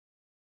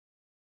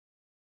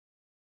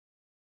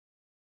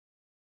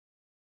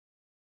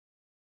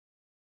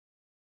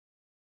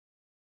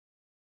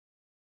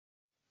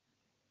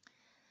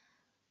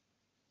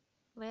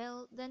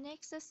Well, the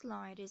next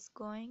slide is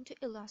going to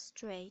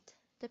illustrate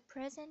the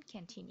present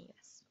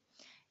continuous.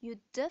 You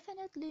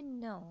definitely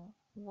know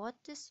what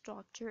the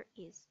structure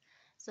is,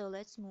 so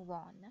let's move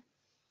on.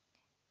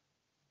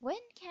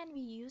 When can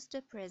we use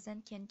the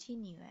present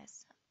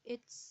continuous?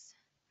 It's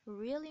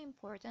really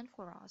important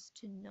for us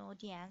to know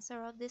the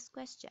answer of this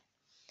question.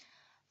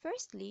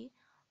 Firstly,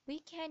 we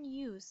can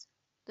use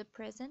the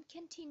present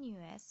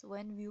continuous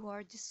when we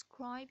are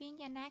describing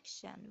an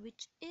action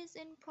which is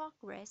in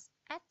progress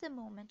at the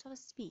moment of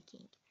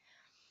speaking.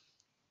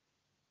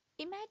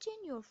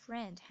 Imagine your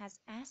friend has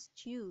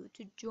asked you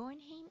to join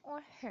him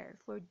or her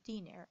for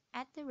dinner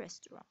at the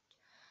restaurant,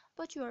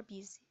 but you are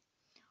busy.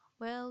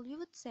 Well, you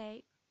would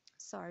say,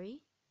 "Sorry,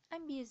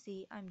 I'm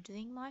busy, I'm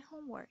doing my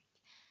homework."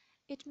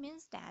 It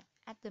means that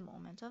at the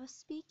moment of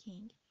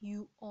speaking,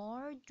 you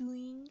are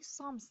doing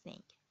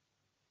something.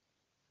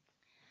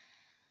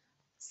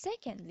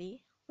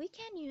 Secondly, we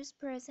can use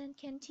present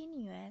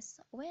continuous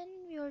when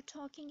we are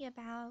talking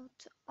about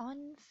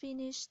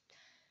unfinished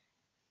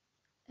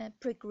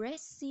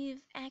progressive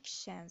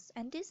actions,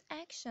 and these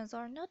actions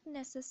are not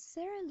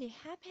necessarily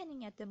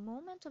happening at the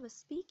moment of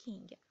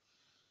speaking.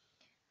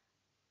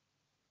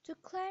 To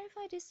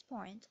clarify this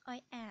point,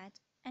 I add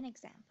an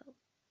example.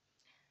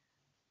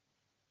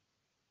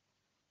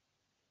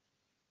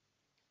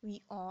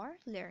 We are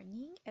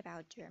learning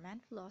about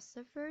German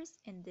philosophers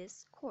in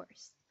this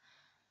course.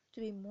 To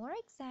be more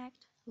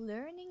exact,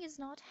 learning is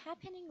not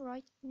happening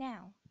right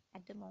now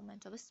at the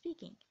moment of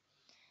speaking.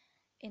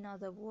 In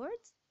other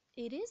words,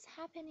 it is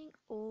happening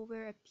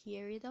over a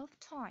period of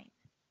time.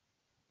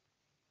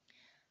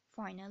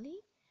 Finally,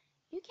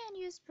 you can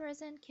use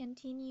present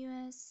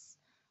continuous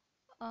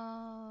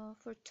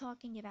for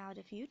talking about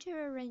a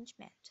future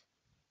arrangement,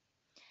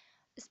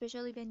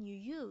 especially when you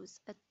use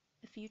a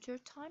future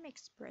time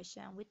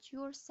expression with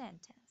your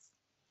sentence.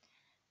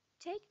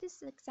 Take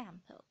this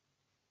example.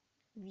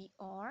 We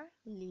are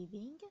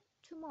leaving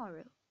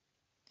tomorrow.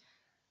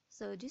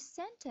 So this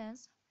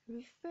sentence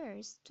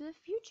refers to the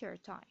future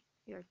time.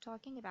 We are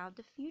talking about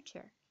the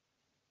future.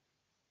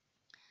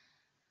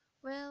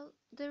 Well,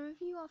 the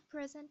review of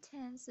present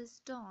tense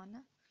is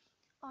done.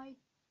 I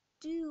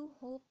do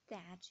hope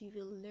that you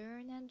will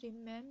learn and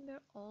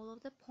remember all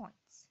of the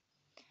points.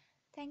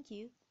 Thank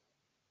you.